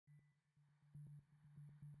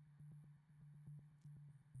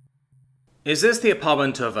Is this the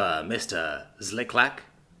apartment of, Mr. Zliklak?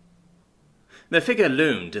 Their figure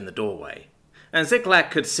loomed in the doorway, and Zliklak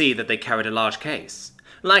could see that they carried a large case,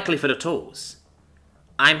 likely full of tools.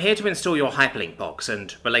 I'm here to install your hyperlink box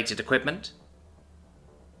and related equipment.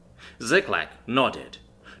 Zliklak nodded,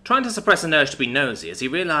 trying to suppress an urge to be nosy as he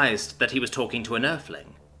realized that he was talking to an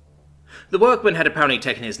earthling. The workman had apparently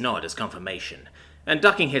taken his nod as confirmation, and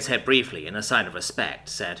ducking his head briefly in a sign of respect,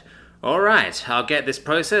 said, "All right, I'll get this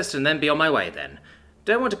processed and then be on my way then.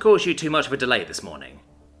 Don't want to cause you too much of a delay this morning."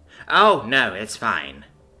 "Oh, no, it's fine,"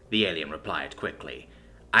 the alien replied quickly.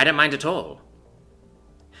 "I don't mind at all."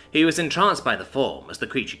 He was entranced by the form as the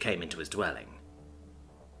creature came into his dwelling.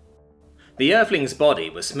 The earthling's body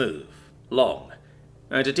was smooth, long,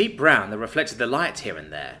 and a deep brown that reflected the light here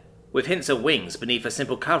and there, with hints of wings beneath a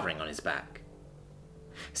simple covering on his back.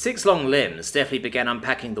 6 long limbs deftly began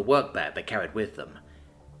unpacking the work bag they carried with them,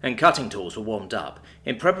 and cutting tools were warmed up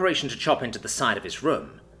in preparation to chop into the side of his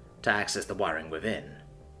room to access the wiring within.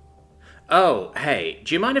 "Oh, hey,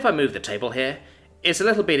 do you mind if I move the table here? It's a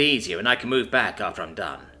little bit easier and I can move back after I'm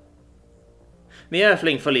done." The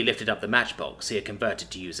earthling fully lifted up the matchbox he had converted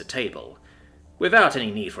to use a table, without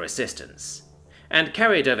any need for assistance, and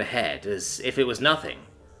carried it overhead as if it was nothing,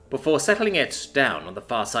 before settling it down on the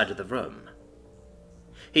far side of the room.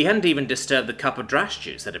 He hadn't even disturbed the cup of drash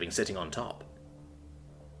juice that had been sitting on top.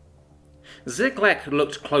 Zliklak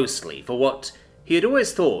looked closely for what he had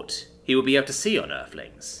always thought he would be able to see on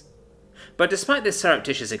earthlings. But despite this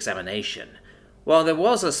surreptitious examination, while there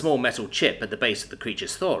was a small metal chip at the base of the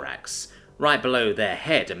creature's thorax, right below their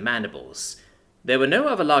head and mandibles, there were no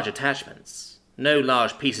other large attachments, no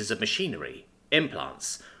large pieces of machinery,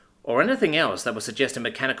 implants, or anything else that would suggest a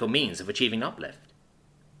mechanical means of achieving uplift.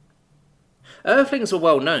 Earthlings were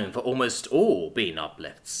well known for almost all being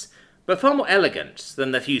uplifts, but far more elegant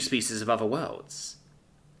than the few species of other worlds.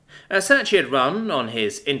 A search he had run on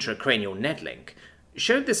his intracranial netlink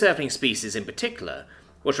showed this earthling species in particular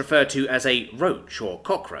was referred to as a roach or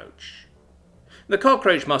cockroach. The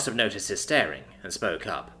cockroach must have noticed his staring and spoke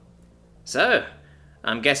up. "So,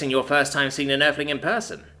 I'm guessing your first time seeing an earthling in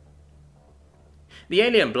person." The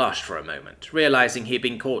alien blushed for a moment, realizing he had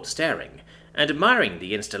been caught staring and admiring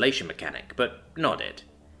the installation mechanic, but nodded.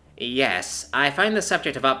 "Yes, I find the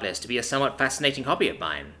subject of uplifts to be a somewhat fascinating hobby of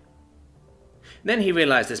mine." Then he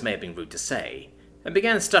realized this may have been rude to say, and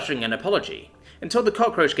began stuttering an apology, until the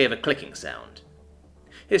cockroach gave a clicking sound.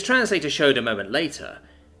 His translator showed a moment later,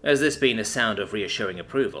 as this being a sound of reassuring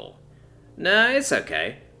approval. "No, it's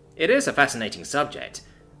okay. It is a fascinating subject.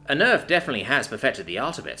 A nerve definitely has perfected the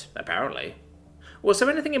art of it, apparently. Was there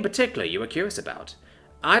anything in particular you were curious about?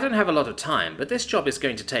 I don't have a lot of time, but this job is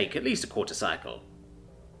going to take at least a quarter cycle."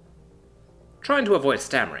 Trying to avoid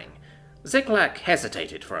stammering, Zliklak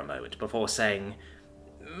hesitated for a moment before saying,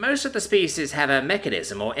 "Most of the species have a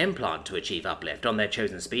mechanism or implant to achieve uplift on their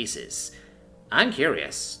chosen species. I'm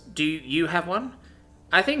curious, do you have one?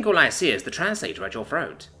 I think all I see is the translator at your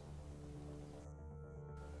throat."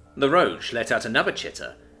 The roach let out another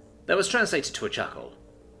chitter that was translated to a chuckle.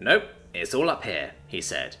 "Nope, it's all up here," he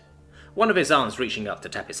said, one of his arms reaching up to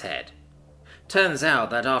tap his head. "Turns out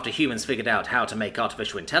that after humans figured out how to make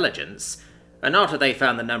artificial intelligence, and after they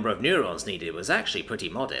found the number of neurons needed was actually pretty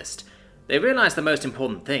modest, they realized the most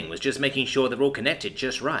important thing was just making sure they're all connected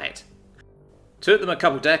just right. Took them a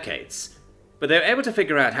couple decades, but they were able to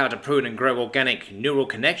figure out how to prune and grow organic neural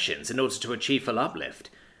connections in order to achieve full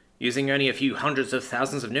uplift, using only a few hundreds of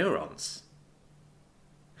thousands of neurons."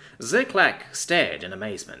 Zliklak stared in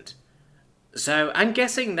amazement. "So I'm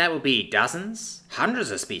guessing there will be dozens,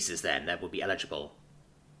 hundreds of species then that will be eligible."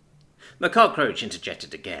 The cockroach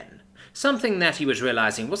interjected again, something that he was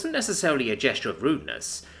realizing wasn't necessarily a gesture of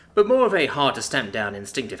rudeness, but more of a hard-to-stamp-down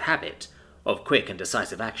instinctive habit of quick and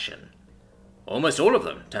decisive action. "Almost all of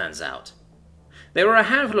them, turns out. There were a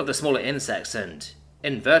handful of the smaller insects and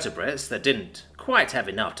invertebrates that didn't quite have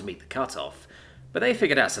enough to meet the cutoff, but they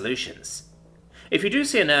figured out solutions. If you do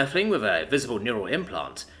see an earthling with a visible neural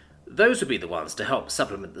implant, those would be the ones to help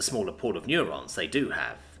supplement the smaller pool of neurons they do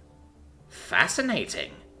have."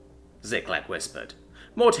 "Fascinating," Zliklak whispered,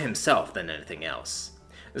 more to himself than anything else.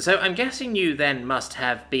 "So I'm guessing you then must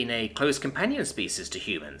have been a close companion species to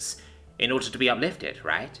humans, in order to be uplifted,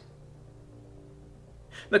 right?"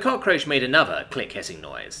 The cockroach made another click-hissing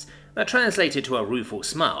noise, that translated to a rueful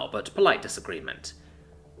smile but polite disagreement.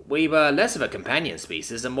 "We were less of a companion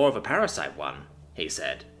species and more of a parasite one," he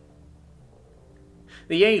said.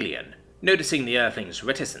 The alien, noticing the earthling's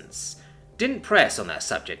reticence, didn't press on that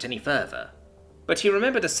subject any further, but he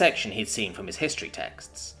remembered a section he'd seen from his history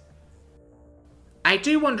texts. "I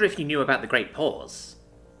do wonder if you knew about the Great Pause."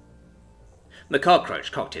 The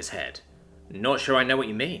cockroach cocked his head, Not sure I know what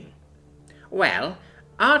you mean. Well,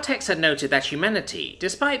 our text had noted that humanity,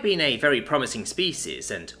 despite being a very promising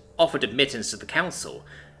species and offered admittance to the Council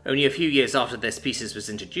only a few years after their species was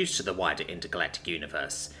introduced to the wider intergalactic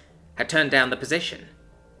universe, had turned down the position.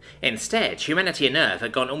 Instead, humanity and Earth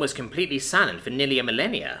had gone almost completely silent for nearly a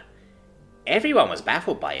millennia. Everyone was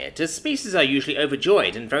baffled by it, as species are usually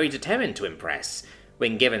overjoyed and very determined to impress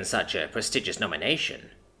when given such a prestigious nomination.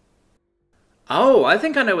 Oh, I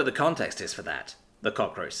think I know what the context is for that, the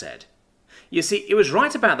cockroach said. You see, it was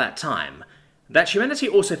right about that time that humanity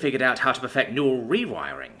also figured out how to perfect neural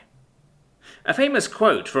rewiring. A famous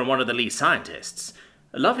quote from one of the lead scientists,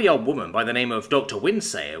 a lovely old woman by the name of Dr.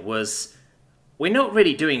 Windsayer, was, "We're not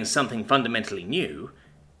really doing something fundamentally new.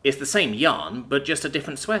 It's the same yarn, but just a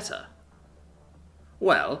different sweater."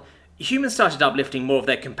 Well, humans started uplifting more of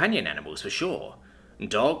their companion animals for sure.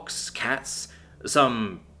 Dogs, cats,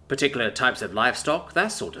 some particular types of livestock,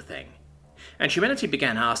 that sort of thing. And humanity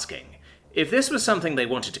began asking if this was something they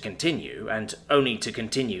wanted to continue, and only to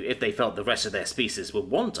continue if they felt the rest of their species would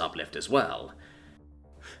want uplift as well.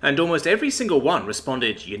 And almost every single one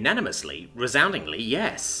responded unanimously, resoundingly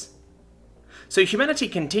yes. So humanity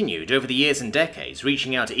continued over the years and decades,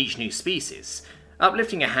 reaching out to each new species,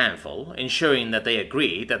 uplifting a handful, ensuring that they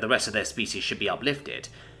agreed that the rest of their species should be uplifted,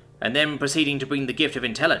 and then proceeding to bring the gift of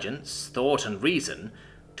intelligence, thought, and reason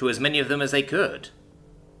to as many of them as they could.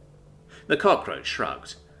 The cockroach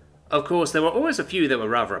shrugged. Of course, there were always a few that were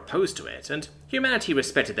rather opposed to it, and humanity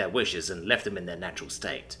respected their wishes and left them in their natural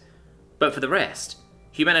state. But for the rest,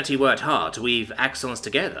 humanity worked hard to weave axons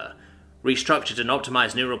together, restructured and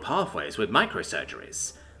optimized neural pathways with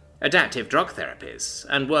microsurgeries, adaptive drug therapies,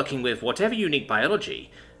 and working with whatever unique biology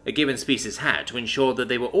a given species had to ensure that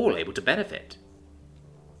they were all able to benefit.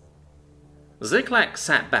 Zyklak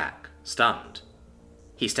sat back, stunned.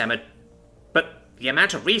 He stammered, "But the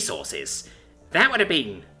amount of resources, that would have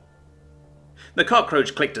been..." The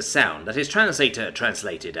cockroach clicked a sound that his translator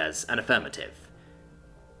translated as an affirmative.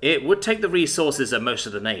 It would take the resources of most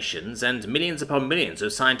of the nations and millions upon millions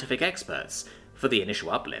of scientific experts for the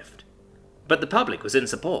initial uplift. But the public was in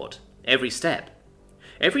support, every step.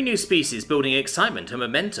 Every new species building excitement and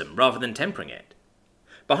momentum rather than tempering it.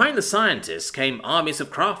 Behind the scientists came armies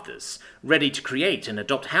of crafters, ready to create and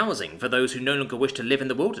adopt housing for those who no longer wished to live in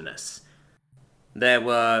the wilderness. There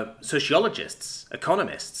were sociologists,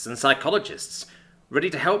 economists, and psychologists, ready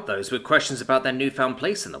to help those with questions about their newfound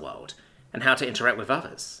place in the world, and how to interact with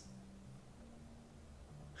others.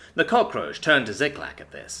 The cockroach turned to Zyklak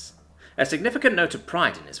at this, a significant note of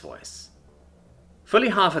pride in his voice. Fully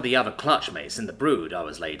half of the other clutchmates in the brood I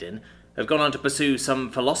was laid in have gone on to pursue some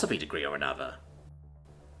philosophy degree or another.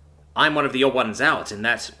 I'm one of the odd ones out in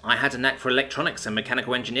that I had a knack for electronics and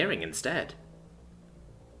mechanical engineering instead.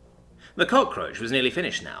 The cockroach was nearly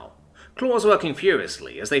finished now, claws working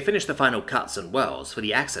furiously as they finished the final cuts and welds for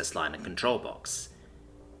the access line and control box.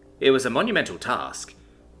 It was a monumental task,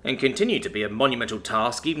 and continued to be a monumental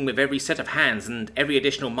task even with every set of hands and every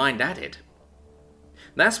additional mind added.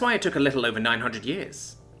 That's why it took a little over 900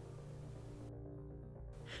 years.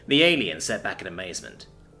 The alien sat back in amazement.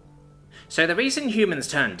 So the reason humans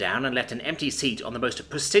turned down and left an empty seat on the most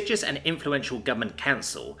prestigious and influential government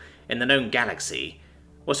council in the known galaxy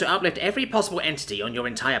was to uplift every possible entity on your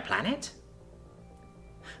entire planet?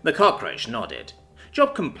 The cockroach nodded,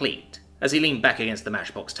 job complete, as he leaned back against the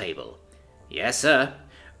matchbox table. Yes, sir,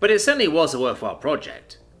 but it certainly was a worthwhile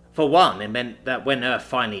project. For one, it meant that when Earth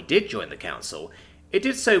finally did join the Council, it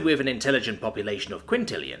did so with an intelligent population of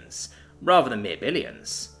quintillions, rather than mere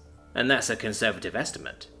billions, and that's a conservative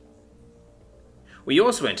estimate. We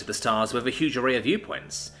also entered the stars with a huge array of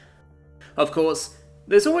viewpoints. Of course,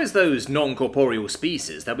 there's always those non-corporeal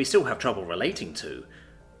species that we still have trouble relating to,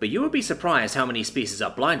 but you would be surprised how many species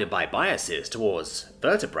are blinded by biases towards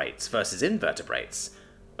vertebrates versus invertebrates,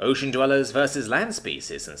 ocean dwellers versus land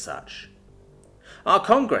species and such. Our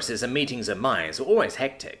congresses and meetings of minds were always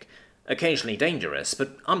hectic, occasionally dangerous,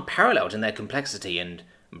 but unparalleled in their complexity and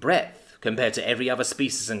breadth compared to every other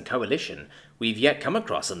species and coalition we've yet come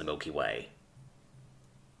across in the Milky Way.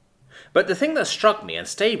 But the thing that struck me and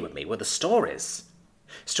stayed with me were the stories.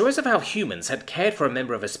 Stories of how humans had cared for a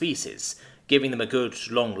member of a species, giving them a good,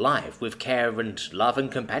 long life with care and love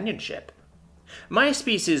and companionship. My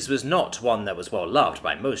species was not one that was well loved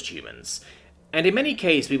by most humans, and in many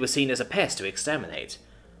cases we were seen as a pest to exterminate.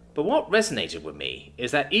 But what resonated with me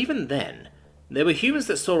is that even then, there were humans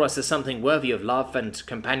that saw us as something worthy of love and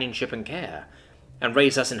companionship and care, and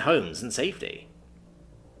raised us in homes and safety.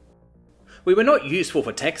 We were not useful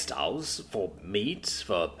for textiles, for meat,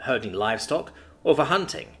 for herding livestock, or for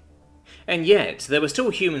hunting. And yet, there were still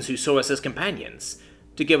humans who saw us as companions,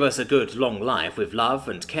 to give us a good long life with love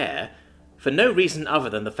and care, for no reason other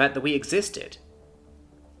than the fact that we existed.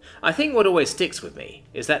 I think what always sticks with me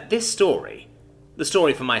is that this story, the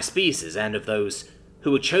story for my species and of those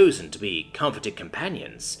who were chosen to be comforted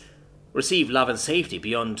companions, receive love and safety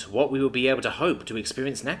beyond what we will be able to hope to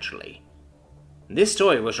experience naturally. This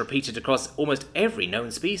story was repeated across almost every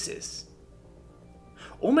known species.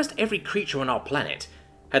 Almost every creature on our planet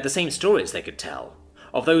had the same stories they could tell,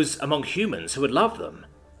 of those among humans who would love them,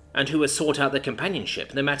 and who had sought out their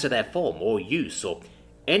companionship no matter their form or use or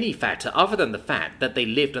any factor other than the fact that they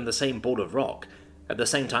lived on the same ball of rock at the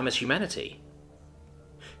same time as humanity.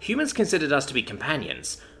 Humans considered us to be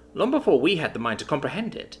companions long before we had the mind to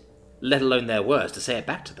comprehend it, let alone their words to say it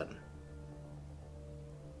back to them.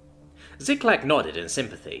 Ziklag nodded in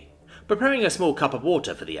sympathy, preparing a small cup of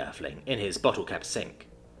water for the Earthling in his bottle-capped sink.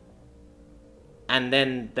 And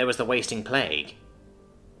then there was the wasting plague.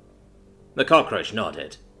 The cockroach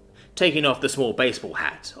nodded, taking off the small baseball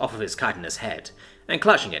hat off of his chitinous head and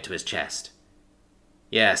clutching it to his chest.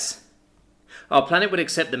 Yes, our planet would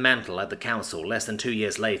accept the mantle at the Council less than 2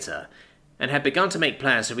 years later, and had begun to make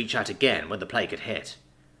plans to reach out again when the plague had hit.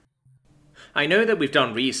 I know that we've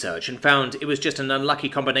done research and found it was just an unlucky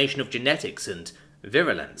combination of genetics and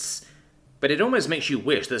virulence, but it almost makes you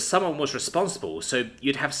wish that someone was responsible so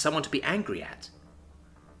you'd have someone to be angry at.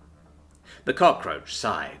 The cockroach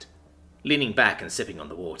sighed, leaning back and sipping on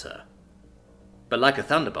the water. But like a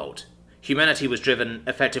thunderbolt, humanity was driven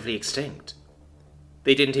effectively extinct.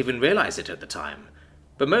 They didn't even realize it at the time,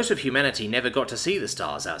 but most of humanity never got to see the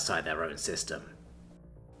stars outside their own system.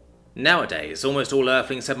 Nowadays, almost all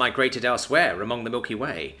Earthlings have migrated elsewhere among the Milky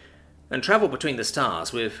Way, and travel between the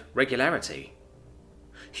stars with regularity.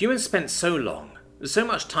 Humans spent so long, so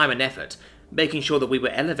much time and effort, making sure that we were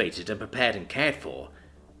elevated and prepared and cared for,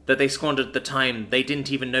 that they squandered the time they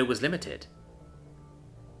didn't even know was limited.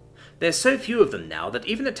 There's so few of them now that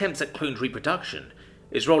even attempts at cloned reproduction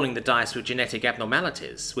is rolling the dice with genetic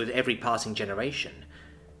abnormalities with every passing generation,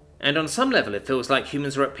 and on some level it feels like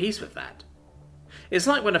humans are at peace with that. It's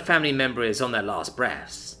like when a family member is on their last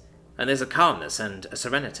breaths, and there's a calmness and a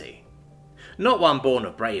serenity. Not one born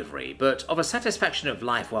of bravery, but of a satisfaction of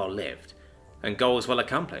life well lived, and goals well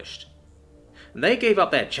accomplished. They gave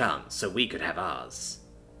up their chance so we could have ours.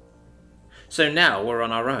 So now we're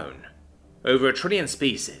on our own, over 1 trillion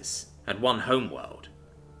species, and one homeworld.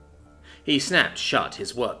 He snapped shut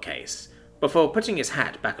his work case, before putting his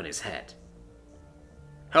hat back on his head.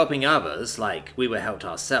 Helping others like we were helped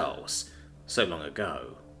ourselves, so long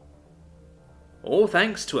ago. All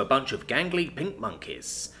thanks to a bunch of gangly pink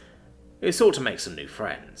monkeys, who sought to make some new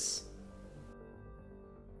friends.